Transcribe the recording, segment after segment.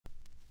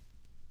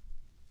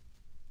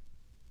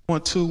1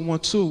 2 1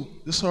 2.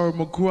 This her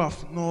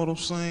McGruff, you know what I'm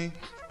saying?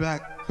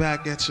 Back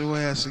at your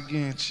ass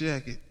again,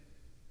 check it.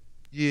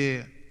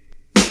 Yeah.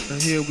 Now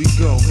here we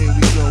go.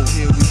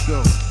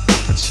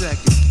 Check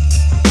it.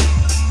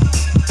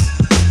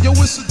 Yo,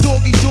 it's a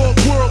doggy-dog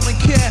world and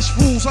cash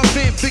rules. I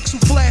vent Vicks who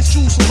flash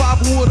jewels.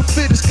 Survival of the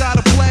fittest,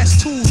 gotta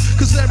blast tools.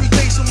 Cause every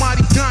day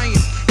somebody dying.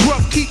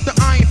 Rough, keep the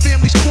iron,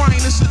 families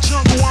crying. It's a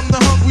jungle, I'm the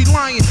hungry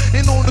lion.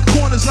 And on the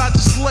corners I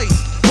just lay,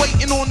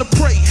 waiting on the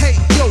prey. Hey,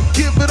 yo,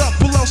 give it up,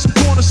 pull out some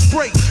corner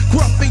spray.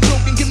 Gruff ain't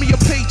joking, give me your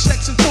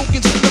paychecks and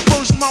tokens. And the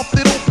first mouth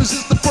that opens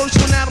is the first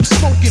one that I'm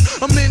smoking.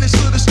 A menace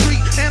to the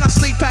street, and I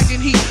stay packing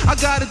heat. I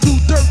gotta do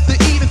dirt to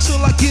eat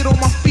until I get on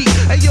my feet.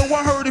 Hey, yo, I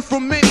heard it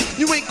from many.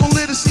 You ain't gon'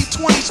 live to see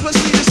 20,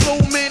 especially this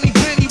old manny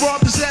Benny.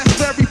 Robbed his ass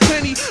for every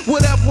penny.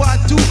 Whatever I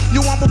do,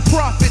 yo, I'm a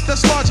prophet.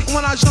 That's logic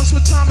when I jump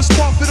with Thomas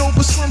Parfit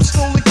over some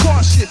stolen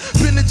car shit.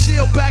 Been to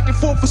jail back and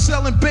forth for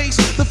selling bass.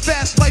 The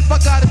fast life I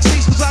gotta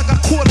taste, cause I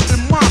got caught up in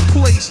my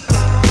place.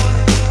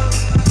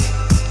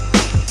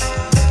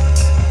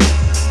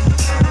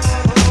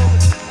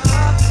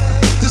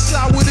 This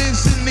how it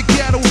is in the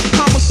ghetto.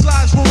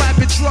 Homicides for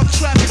rapid, drug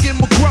trafficking,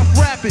 McGruff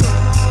rapping.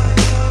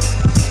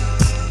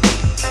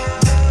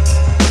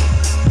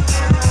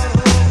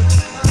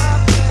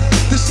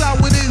 This how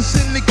it is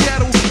in the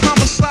ghetto.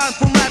 Homicides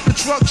for rapid,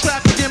 drug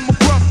trafficking,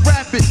 McGruff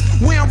rapping.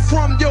 Where I'm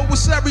from, yo,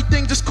 it's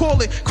everything, just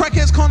call it.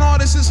 Crackheads, con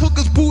artists,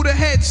 hookers, Buddha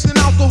heads, and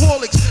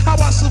alcoholics. How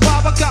I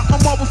survive, I got my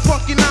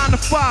motherfucking 9 to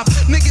 5.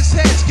 Niggas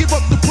heads, give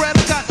up the bread,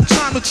 I got no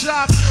time to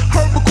job.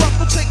 Heard McGruff,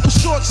 don't take no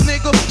shorts,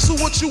 nigga. So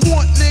what you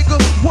want, nigga?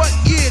 What?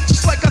 Yeah,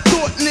 just like I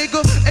thought,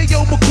 nigga.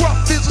 Ayo,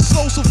 McGruff is a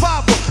soul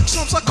survivor.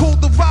 Chumps I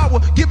cold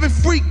devour, giving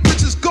freak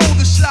bitches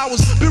golden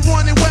showers. Been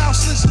running wild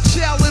since a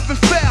child, living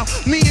foul.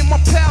 Me and my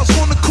pals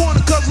on the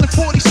corner, guzzling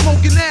 40,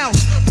 smoking owls.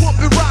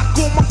 Pumping rock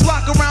on my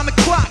block around the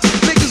clock.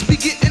 Niggas be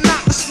getting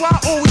knocked, that's why I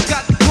always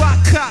got the Glock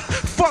cock.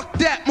 Fuck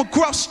that,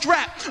 McGruff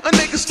strap. A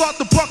nigga start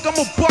to buck, I'm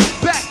a buck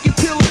back and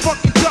peel a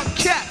fucking duck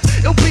cap.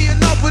 It'll be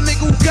another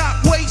nigga who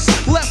got waist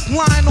left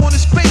lying on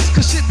his face,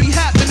 cause shit be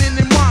happening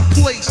in my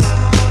place.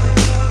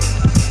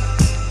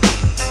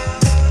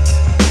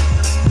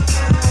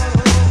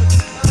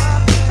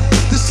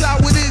 This how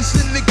it is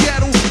in the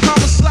ghetto.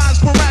 Homicides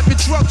for rapid,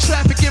 drug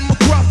trafficking,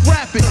 McGruff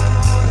rapping.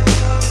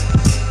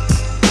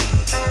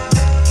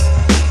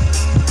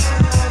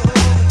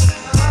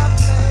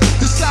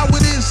 This how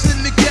it is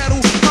in the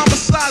ghetto.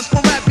 Homicides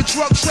for rapid,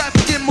 drug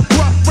trafficking,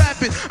 McGruff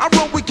rapping. I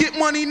roll with get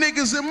money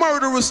niggas and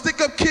murderers,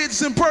 stick up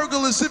kids and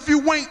burglars. If you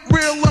ain't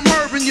real, I'm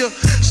urban ya.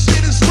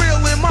 Shit is real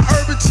in my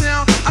urban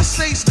town. I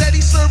stay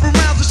steady, serving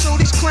rounds to show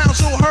these clowns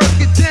yo hurt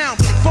get down.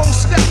 Full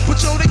step,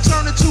 but yo they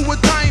turn into a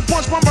dying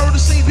bunch. My murder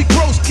scenes be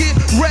gross, kid,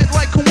 red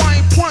like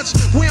Hawaiian punch.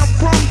 Where I'm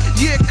from,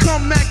 yeah,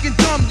 come acting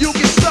dumb. You'll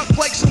get stuck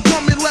like some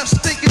gum and left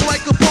stinking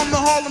like a bum,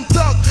 the Harlem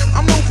Thug.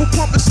 I'm known for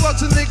pumping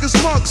slugs in niggas'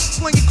 mugs,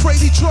 slinging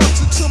crazy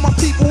drugs until my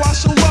people I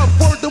show love.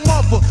 Word the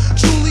mother,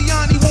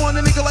 Giuliani want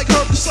a nigga like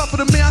her to suffer.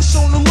 The man I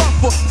show no love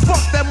for.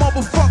 Fuck that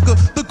motherfucker,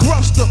 the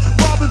gruffster,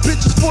 robbing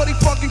bitches for they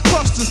fucking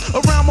clusters.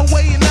 Around my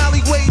way in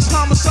alleyways,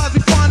 homicides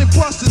be finding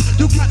busters.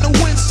 You got no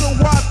win, so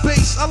wide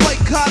base. I like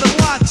how the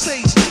lie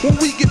tastes when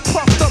we get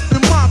puffed up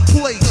in my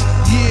place.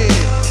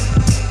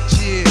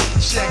 Yeah,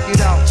 check it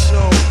out,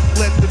 yo.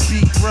 Let the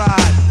beat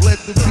ride, let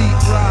the beat